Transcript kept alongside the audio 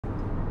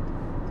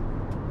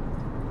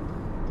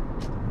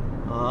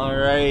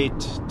Alright,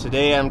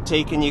 today I'm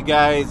taking you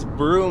guys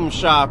broom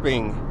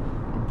shopping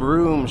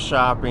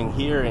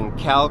here in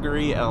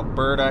Calgary,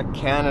 Alberta,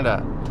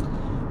 Canada.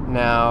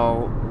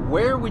 Now,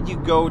 where would you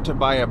go to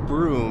buy a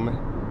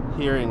broom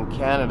here in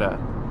Canada?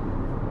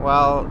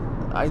 Well,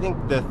 I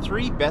think the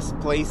three best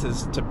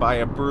places to buy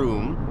a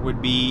broom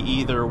would be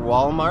either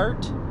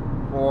Walmart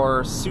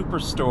or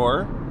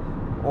Superstore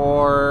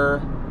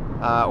or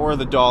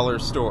the dollar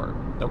store.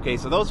 Okay,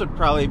 so those would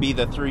probably be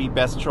the three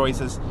best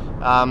choices.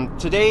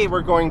 Today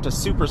we're going to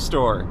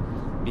Superstore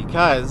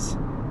because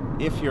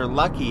if you're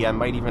lucky, I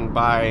might even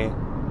buy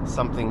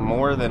something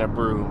more than a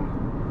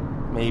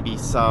broom. Maybe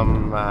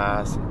some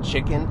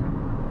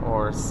chicken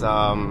or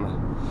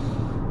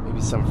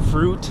maybe some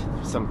fruit.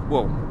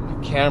 Whoa,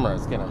 my camera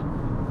is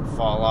gonna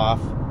fall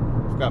off.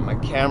 I've got my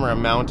camera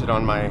mounted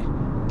on my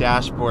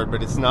dashboard,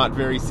 but it's not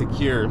very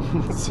secure,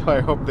 so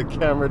I hope the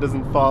camera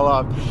doesn't fall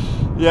off.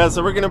 Yeah,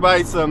 so we're gonna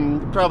buy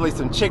probably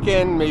some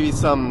chicken, maybe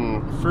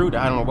some fruit.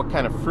 I don't know, what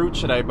kind of fruit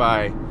should I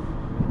buy?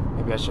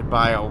 Maybe I should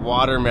buy a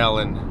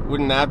watermelon.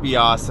 Wouldn't that be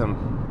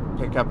awesome?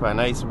 Pick up a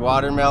nice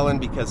watermelon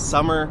because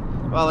summer,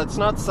 well, it's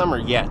not summer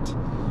yet.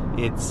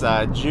 It's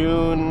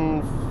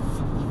June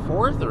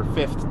 4th or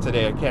 5th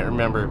today, I can't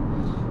remember.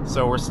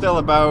 So we're still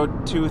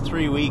about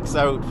 2-3 weeks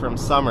out from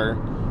summer.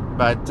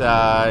 But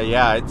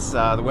yeah, it's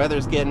the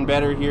weather's getting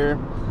better here,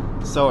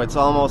 so it's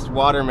almost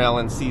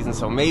watermelon season.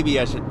 So maybe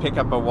I should pick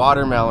up a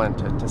watermelon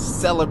to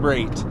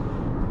celebrate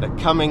the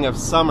coming of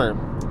summer.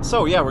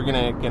 So yeah, we're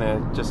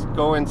gonna just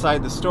go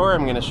inside the store.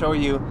 I'm gonna show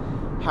you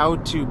how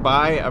to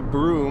buy a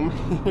broom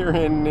here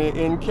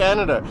in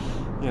Canada.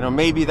 You know,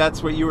 maybe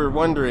that's what you were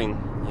wondering.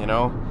 You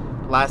know,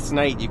 last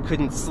night you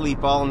couldn't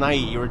sleep all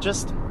night. You were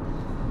just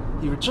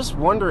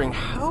wondering,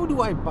 how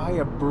do I buy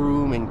a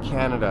broom in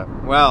Canada?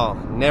 Well,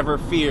 never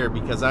fear,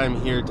 because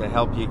I'm here to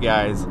help you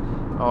guys.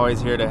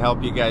 Always here to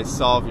help you guys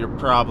solve your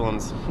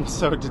problems.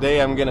 So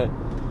today I'm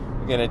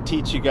gonna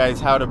teach you guys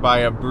how to buy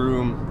a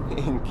broom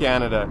in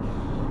Canada.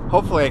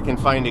 Hopefully I can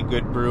find a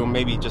good broom,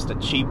 maybe just a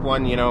cheap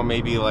one, you know,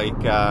 maybe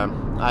like,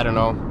 I don't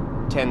know,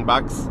 10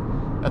 bucks.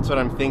 That's what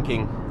I'm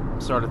thinking.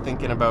 I'm sort of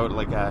thinking about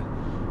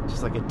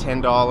just like a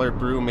 $10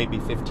 broom, maybe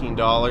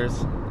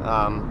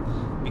 $15.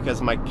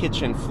 Because my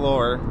kitchen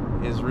floor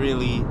is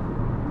really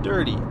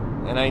dirty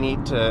and I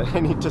need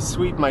to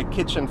sweep my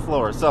kitchen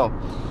floor. So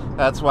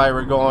that's why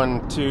we're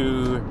going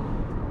to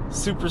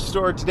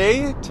Superstore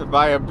today to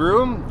buy a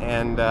broom,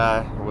 and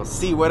we'll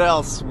see what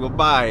else we'll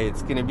buy.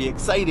 It's gonna be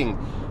exciting.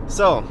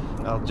 So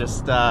I'll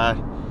just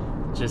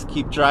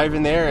keep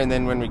driving there, and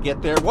then when we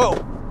get there,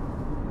 whoa,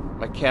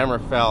 my camera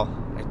fell.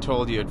 I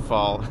told you it'd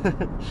fall.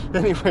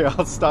 Anyway,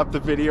 I'll stop the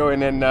video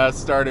and then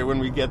start it when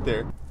we get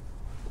there.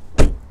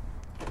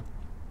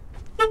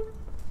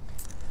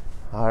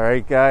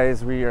 Alright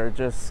guys, we are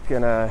just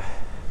gonna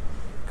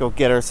go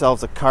get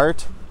ourselves a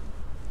cart.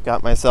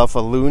 Got myself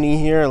a loonie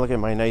here, look at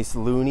my nice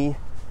loonie.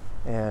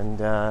 And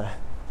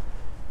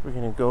we're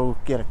gonna go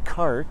get a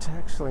cart.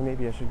 Actually,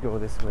 maybe I should go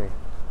this way.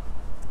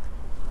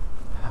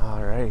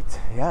 Alright,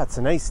 yeah, it's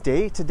a nice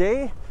day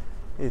today.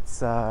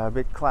 It's a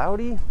bit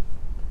cloudy,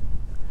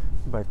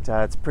 but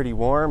it's pretty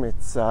warm.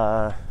 It's,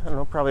 I don't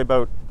know, probably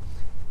about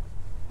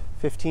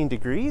 15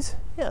 degrees.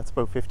 Yeah, it's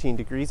about 15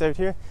 degrees out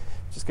here.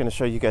 Just going to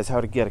show you guys how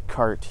to get a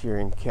cart here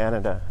in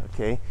Canada,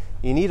 okay?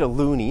 You need a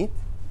loonie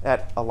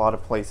at a lot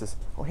of places.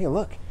 Oh, hey,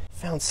 look,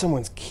 found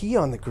someone's key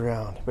on the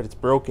ground, but it's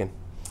broken.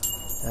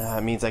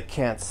 It means I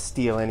can't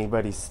steal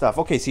anybody's stuff.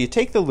 Okay, so you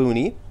take the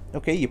loonie,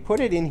 okay, you put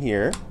it in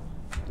here,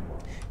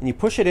 and you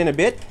push it in a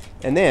bit,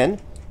 and then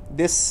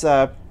this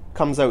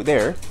comes out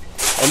there,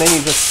 and then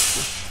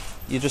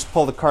you just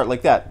pull the cart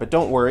like that. But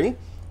don't worry,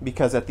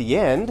 because at the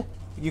end,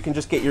 you can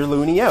just get your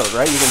loonie out,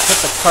 right? You can put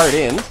the cart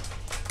in.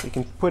 You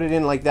can put it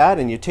in like that,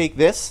 and you take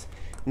this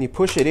and you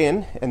push it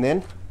in, and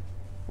then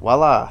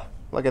voila,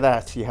 look at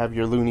that, you have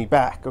your loonie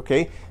back.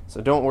 Okay, so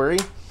don't worry,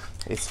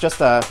 it's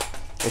just a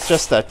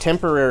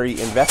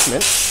temporary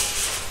investment,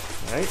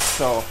 right?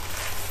 So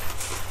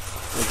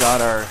we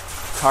got our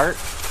cart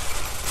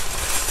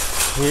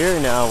here.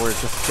 Now we're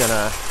just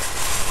gonna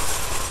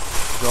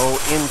go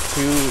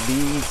into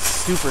the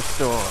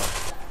Superstore.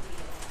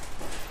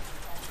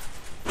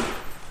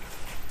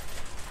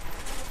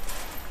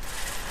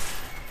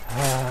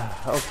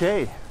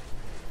 Okay,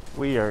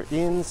 we are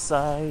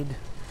inside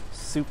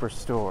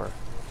Superstore,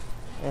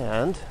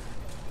 and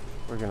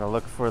we're gonna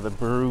look for the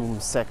broom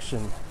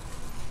section.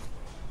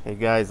 Hey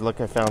guys,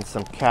 look, I found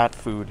some cat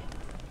food.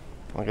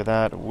 Look at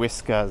that,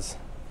 Whiskas.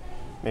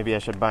 Maybe I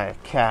should buy a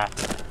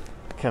cat.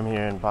 Come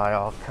here and buy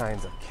all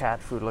kinds of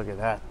cat food. Look at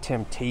that,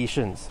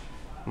 Temptations.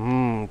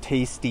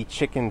 Tasty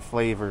chicken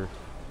flavor.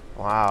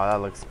 Wow,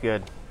 that looks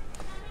good.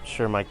 I'm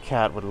sure my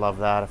cat would love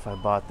that if I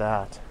bought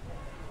that.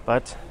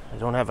 But I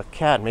don't have a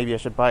cat. Maybe I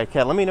should buy a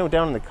cat. Let me know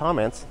down in the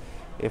comments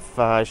if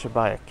I should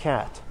buy a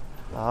cat.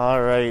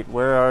 Alright,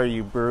 where are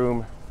you,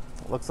 broom?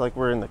 It looks like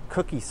we're in the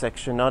cookie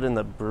section, not in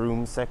the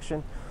broom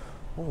section.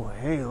 Oh,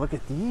 hey, look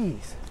at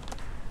these.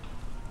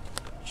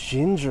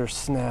 Ginger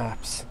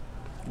snaps.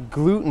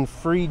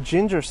 Gluten-free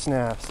ginger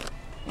snaps.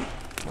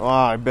 Oh,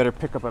 I better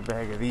pick up a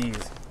bag of these.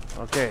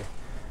 Okay,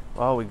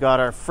 well, we got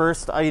our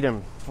first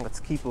item. Let's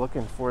keep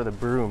looking for the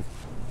broom.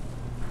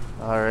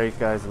 All right,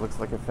 guys, it looks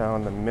like I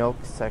found the milk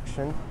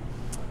section.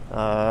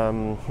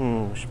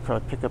 We should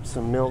probably pick up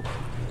some milk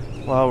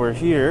while we're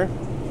here.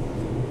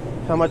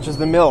 How much is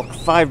the milk?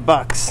 $5.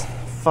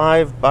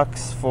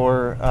 $5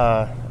 for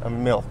a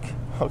milk.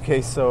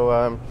 Okay,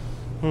 so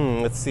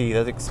let's see.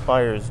 That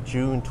expires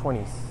June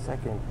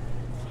 22nd.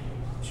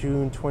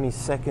 June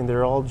 22nd.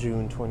 They're all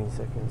June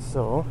 22nd.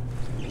 So,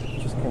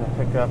 just gonna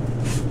pick up.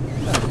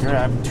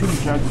 Grab 2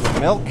 jugs of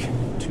milk.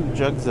 2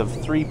 jugs of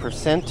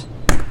 3%.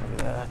 Look at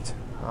that.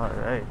 All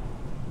right.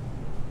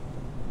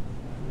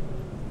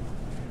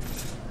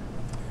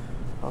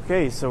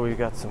 Okay, so we've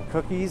got some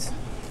cookies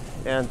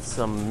and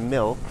some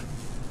milk.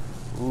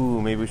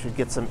 Ooh, maybe we should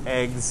get some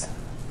eggs.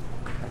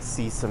 I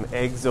see some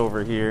eggs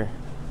over here.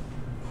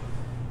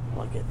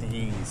 Look at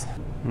these.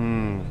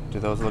 Do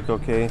those look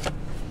okay?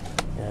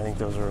 Yeah, I think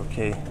those are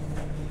okay.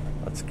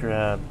 Let's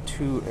grab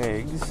 2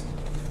 eggs.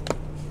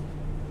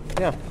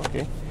 Yeah,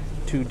 okay.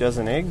 2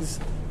 dozen eggs.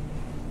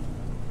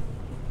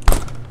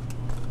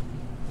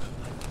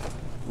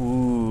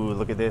 Ooh,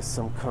 look at this,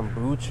 some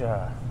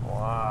kombucha.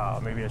 Wow,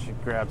 maybe I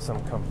should grab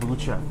some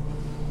kombucha.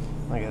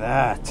 Look at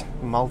that,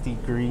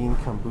 multi-green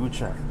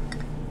kombucha.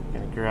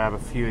 Gonna grab a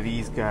few of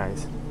these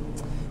guys.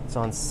 It's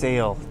on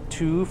sale,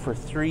 2 for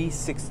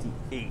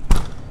 $3.68.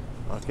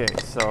 Okay,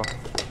 so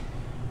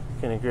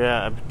gonna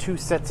grab 2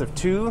 sets of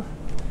 2,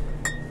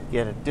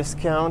 get a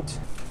discount.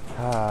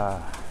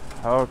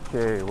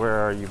 Okay, where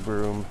are you,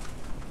 broom?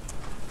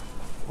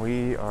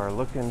 We are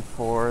looking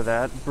for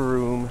that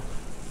broom.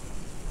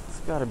 It's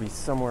gotta be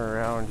somewhere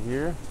around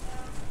here.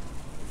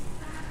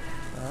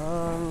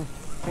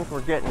 I think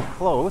we're getting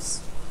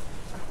close.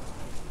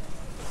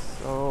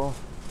 So,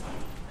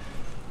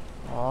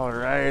 all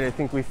right, I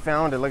think we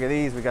found it. Look at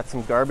these. We got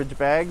some garbage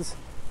bags.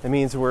 That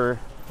means we're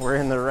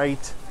in the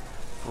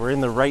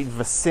right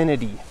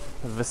vicinity.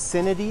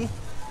 Vicinity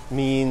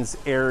means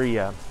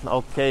area.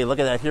 Okay, look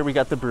at that. Here we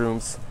got the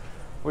brooms.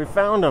 We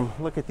found them.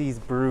 Look at these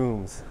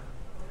brooms.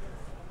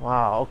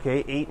 Wow.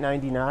 Okay,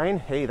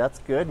 $8.99. Hey, that's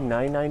good.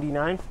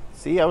 $9.99.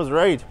 See, I was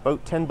right.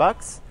 About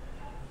 $10.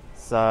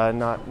 It's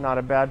not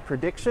a bad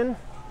prediction.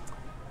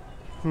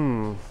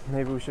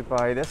 Maybe we should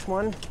buy this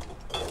one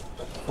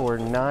for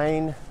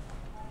 $9.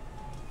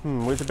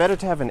 Was it better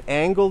to have an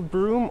angled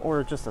broom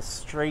or just a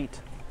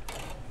straight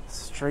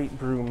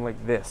broom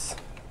like this?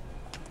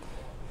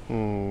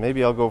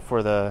 Maybe I'll go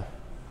for the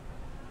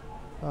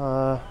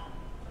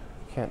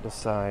can't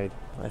decide.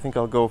 I think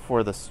I'll go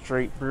for the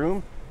straight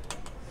broom.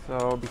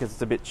 So because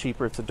it's a bit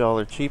cheaper, it's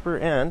 $1 cheaper,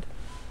 and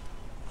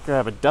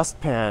grab a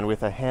dustpan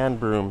with a hand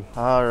broom.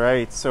 All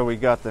right, so we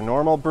got the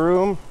normal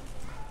broom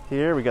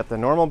here. We got the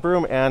normal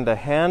broom and a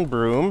hand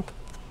broom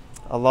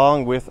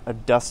along with a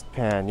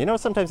dustpan. You know,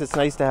 sometimes it's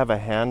nice to have a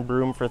hand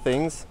broom for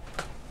things.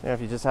 You know,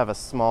 if you just have a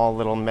small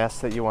little mess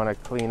that you want to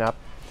clean up.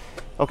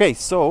 Okay,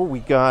 so we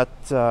got,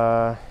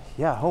 now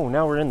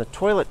we're in the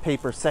toilet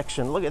paper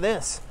section. Look at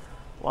this.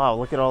 Wow,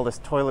 look at all this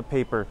toilet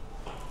paper.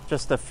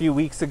 Just a few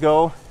weeks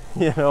ago,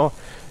 you know,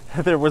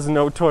 there was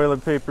no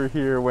toilet paper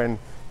here when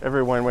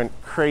everyone went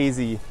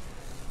crazy,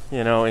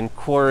 you know, in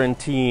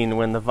quarantine.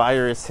 When the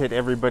virus hit,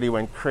 everybody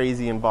went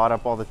crazy and bought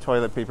up all the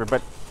toilet paper.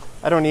 But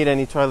I don't need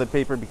any toilet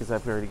paper because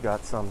I've already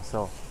got some.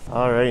 So,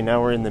 all right,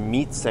 now we're in the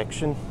meat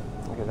section.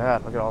 Look at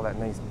that. Look at all that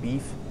nice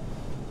beef.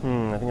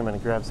 I think I'm going to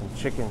grab some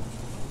chicken.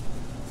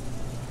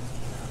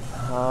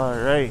 All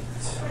right.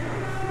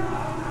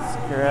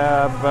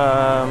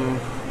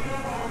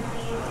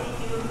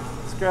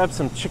 Let's grab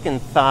some chicken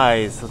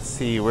thighs. Let's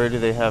see, where do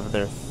they have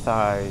their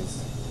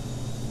thighs?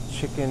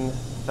 Chicken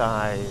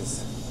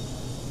thighs.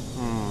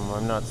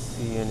 I'm not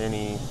seeing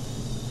any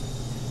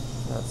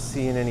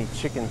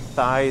chicken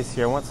thighs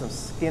here. I want some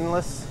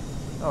skinless.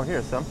 Oh,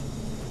 here's some.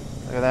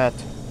 Look at that.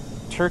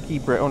 Turkey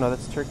breast. Oh no,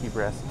 that's turkey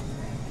breast.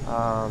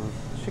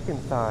 Chicken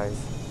thighs.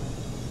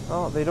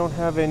 Oh, they don't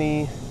have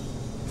any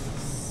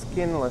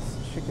skinless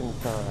chicken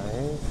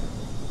thighs.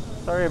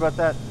 Sorry about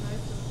that.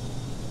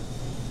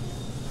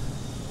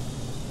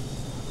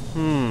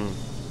 Man,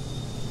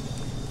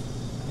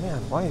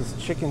 why is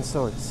chicken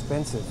so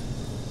expensive?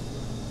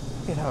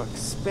 Look at how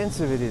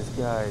expensive it is,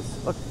 guys.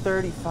 Look,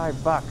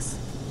 $35.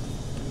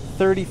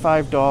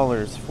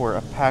 $35 for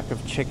a pack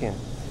of chicken.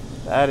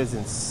 That is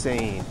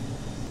insane.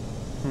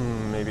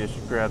 Maybe I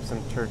should grab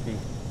some turkey.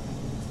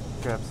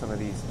 Grab some of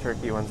these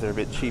turkey ones. They're a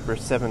bit cheaper.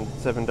 $7.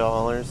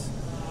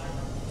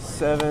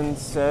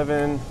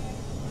 $7.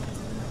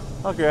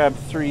 I'll grab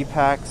 3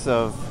 packs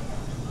of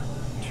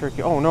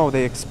turkey. Oh no,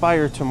 they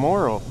expire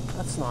tomorrow.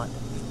 That's not.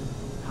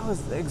 How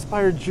is they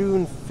expire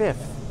June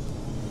 5th?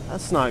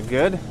 That's not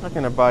good. I'm not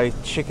gonna buy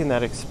chicken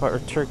that or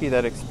turkey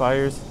that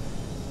expires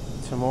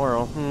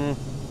tomorrow.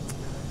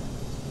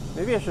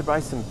 Maybe I should buy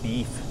some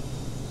beef.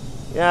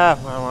 Yeah,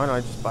 well, why don't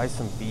I just buy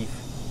some beef?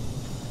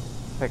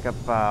 Pick up.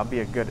 I'll be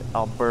a good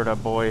Alberta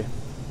boy.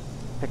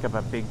 Pick up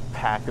a big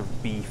pack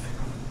of beef.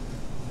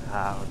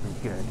 That would be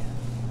good.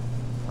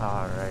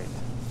 All right.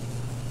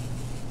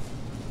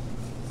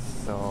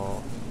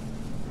 So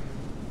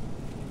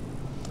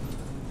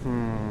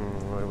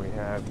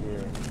have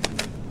here?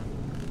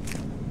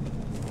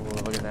 Oh,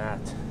 look at that.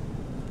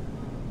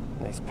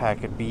 Nice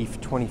pack of beef,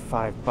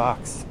 25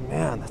 bucks.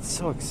 Man, that's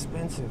so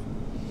expensive.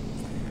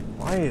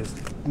 Why is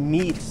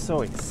meat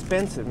so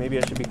expensive? Maybe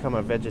I should become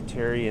a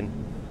vegetarian.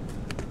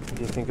 What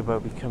do you think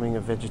about becoming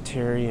a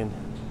vegetarian?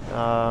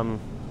 You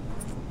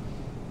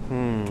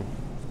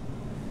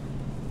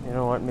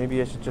know what?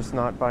 Maybe I should just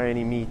not buy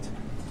any meat.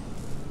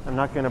 I'm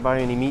not going to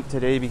buy any meat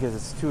today because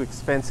it's too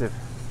expensive.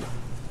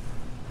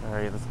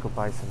 Alright, let's go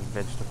buy some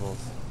vegetables.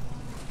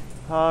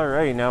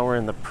 Alright, now we're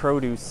in the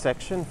produce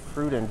section.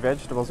 Fruit and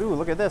vegetables. Ooh,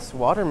 look at this.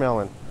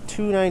 Watermelon.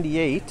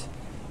 $2.98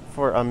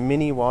 for a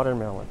mini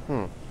watermelon.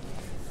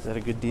 Is that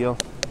a good deal?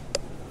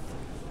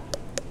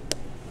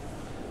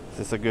 Is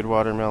this a good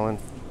watermelon?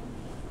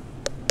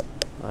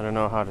 I don't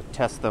know how to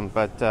test them,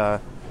 but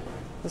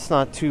it's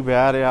not too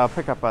bad. Yeah, I'll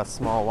pick up a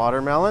small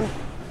watermelon.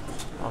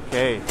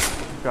 Okay,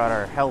 got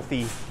our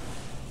healthy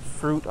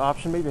fruit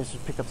option. Maybe I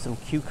should pick up some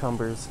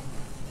cucumbers.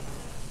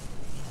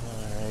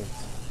 Alright.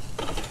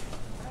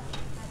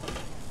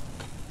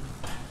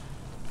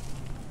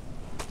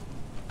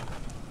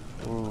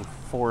 Ooh,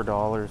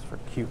 $4 for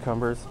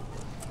cucumbers.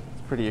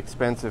 It's pretty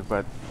expensive,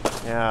 but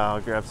yeah,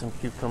 I'll grab some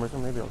cucumbers, or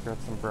maybe I'll grab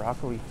some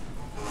broccoli.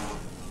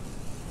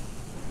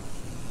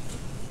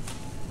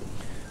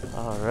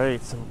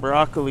 Alright, some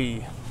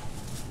broccoli.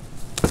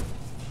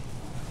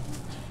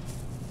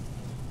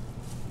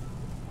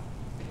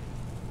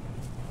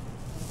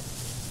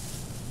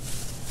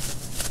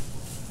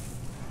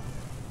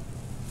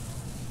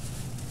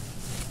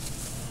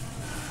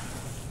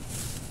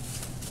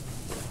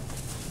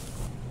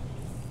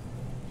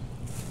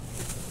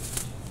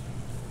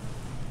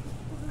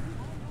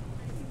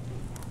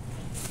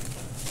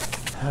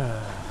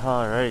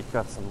 Alright,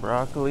 got some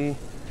broccoli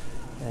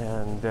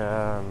and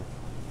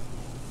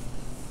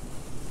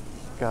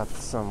got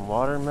some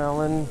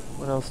watermelon.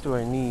 What else do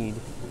I need?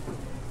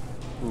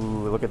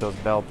 Ooh, look at those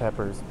bell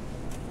peppers.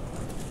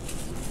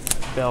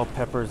 Bell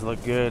peppers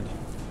look good.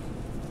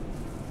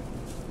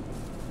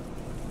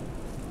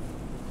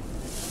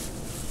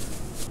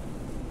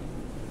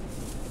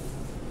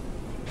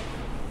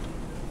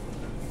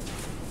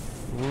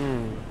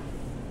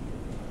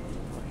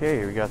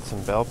 Okay, we got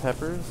some bell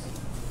peppers.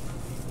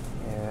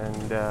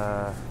 And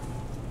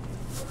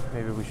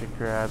maybe we should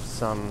grab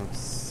some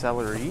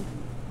celery.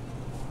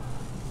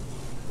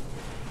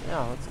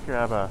 Yeah, let's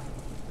grab a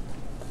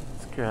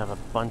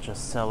bunch of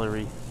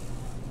celery.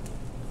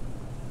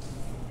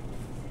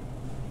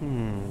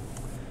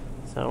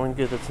 Is that one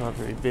good? That's not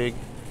very big.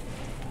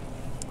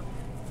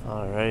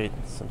 Alright,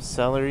 some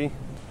celery.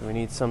 Do we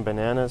need some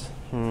bananas?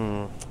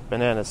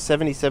 Bananas,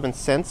 77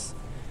 cents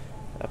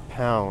a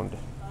pound.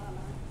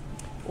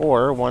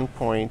 Or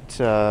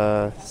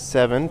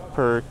 1.7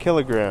 per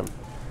kilogram.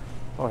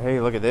 Oh,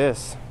 hey, look at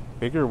this.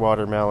 Bigger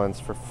watermelons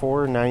for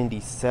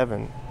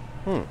 $4.97.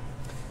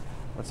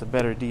 What's a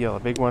better deal? A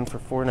big one for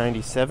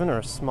 $4.97 or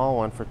a small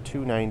one for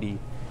 $2.90?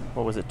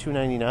 What was it,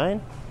 $2.99?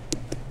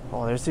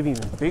 Oh, there's some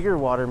even bigger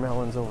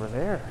watermelons over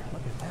there.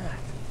 Look at that.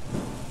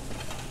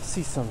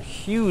 See some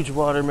huge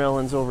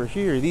watermelons over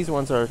here. These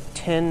ones are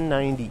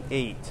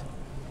 $10.98.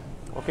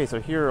 Okay,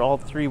 so here are all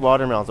three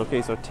watermelons.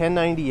 Okay, so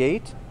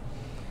 $10.98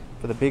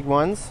 for the big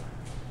ones,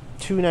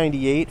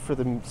 $2.98 for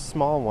the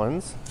small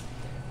ones,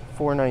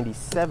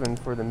 $4.97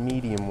 for the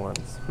medium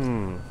ones.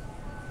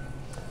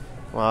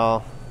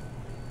 Well,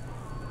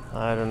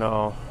 I don't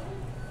know.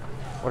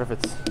 What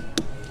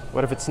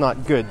if it's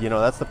not good? You know,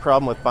 that's the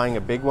problem with buying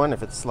a big one.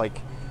 If it's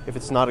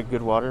not a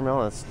good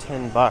watermelon, it's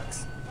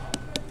 $10.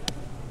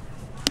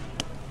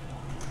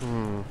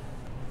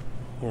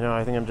 You know,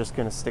 I think I'm just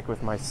gonna stick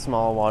with my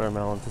small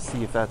watermelon to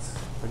see if that's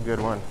a good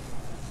one.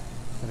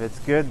 If it's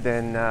good,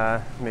 then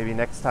maybe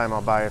next time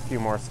I'll buy a few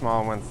more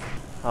small ones.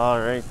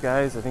 Alright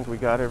guys, I think we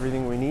got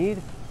everything we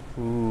need.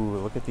 Ooh,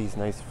 look at these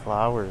nice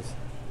flowers.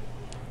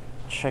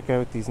 Check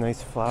out these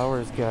nice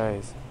flowers,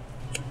 guys.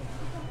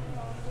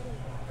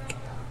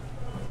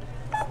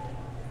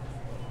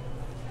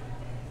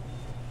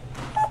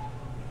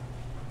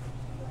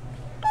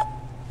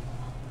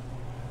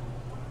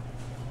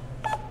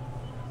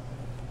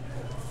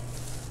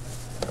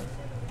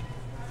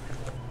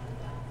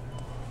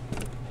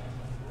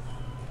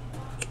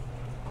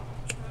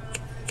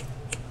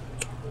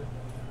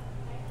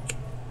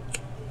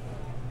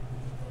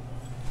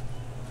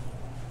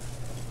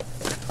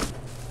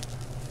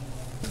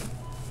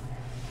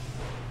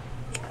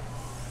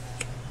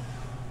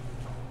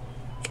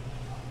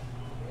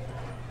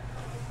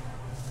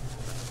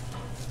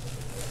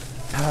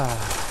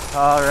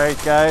 Alright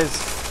guys,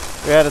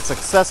 we had a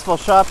successful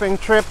shopping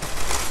trip.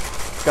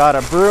 Got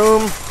a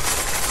broom,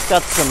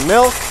 got some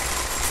milk,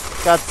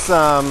 got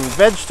some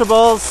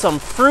vegetables, some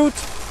fruit,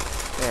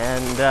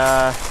 and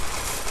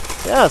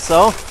yeah,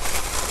 so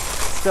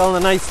still a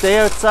nice day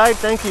outside.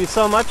 Thank you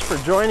so much for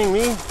joining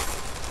me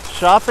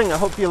shopping. I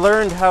hope you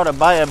learned how to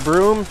buy a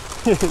broom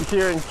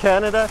here in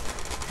Canada.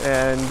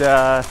 And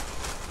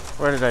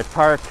where did I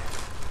park?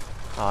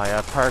 Oh yeah,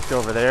 I parked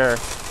over there.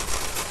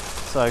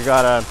 So I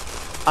gotta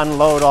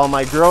unload all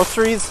my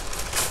groceries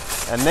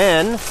and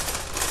then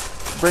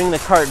bring the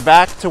cart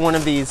back to one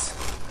of these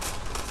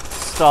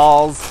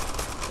stalls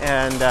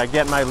and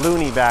get my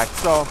loonie back.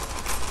 So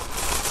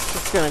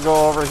just gonna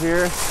go over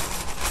here,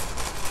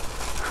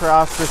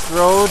 cross this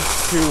road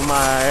to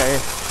my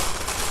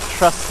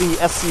trusty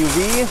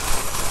SUV.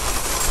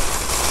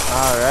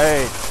 All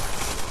right,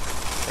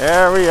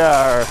 there we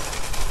are.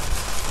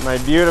 My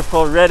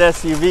beautiful red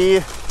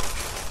SUV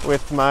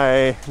with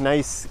my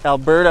nice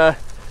Alberta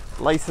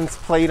license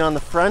plate on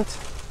the front.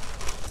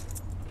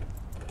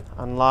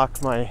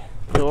 Unlock my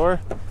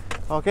door.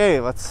 Okay,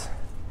 let's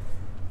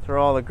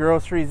throw all the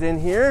groceries in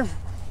here.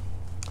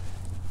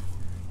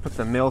 Put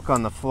the milk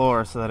on the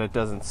floor so that it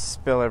doesn't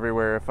spill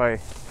everywhere if I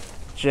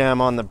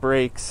jam on the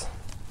brakes.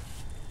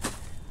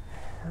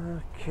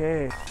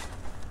 Okay.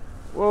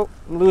 Whoa,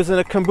 I'm losing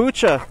a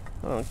kombucha.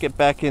 Oh, get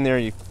back in there,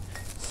 you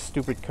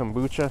stupid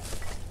kombucha.